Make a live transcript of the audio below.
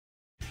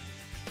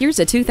Here's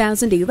a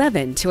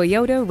 2011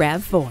 Toyota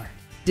RAV4.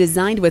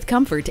 Designed with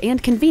comfort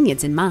and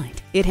convenience in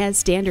mind, it has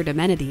standard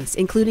amenities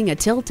including a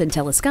tilt and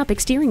telescopic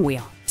steering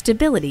wheel,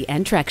 stability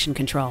and traction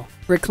control,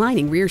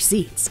 reclining rear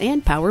seats,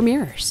 and power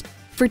mirrors.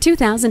 For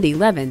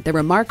 2011, the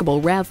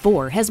remarkable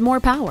RAV4 has more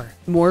power,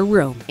 more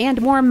room,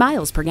 and more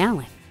miles per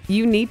gallon.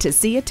 You need to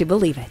see it to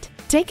believe it.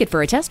 Take it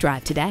for a test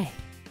drive today.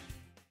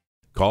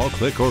 Call,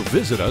 click, or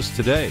visit us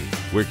today.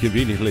 We're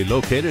conveniently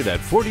located at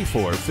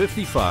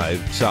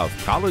 4455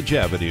 South College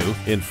Avenue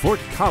in Fort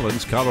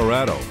Collins,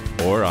 Colorado,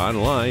 or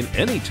online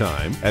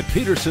anytime at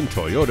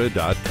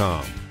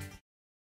pedersentoyota.com.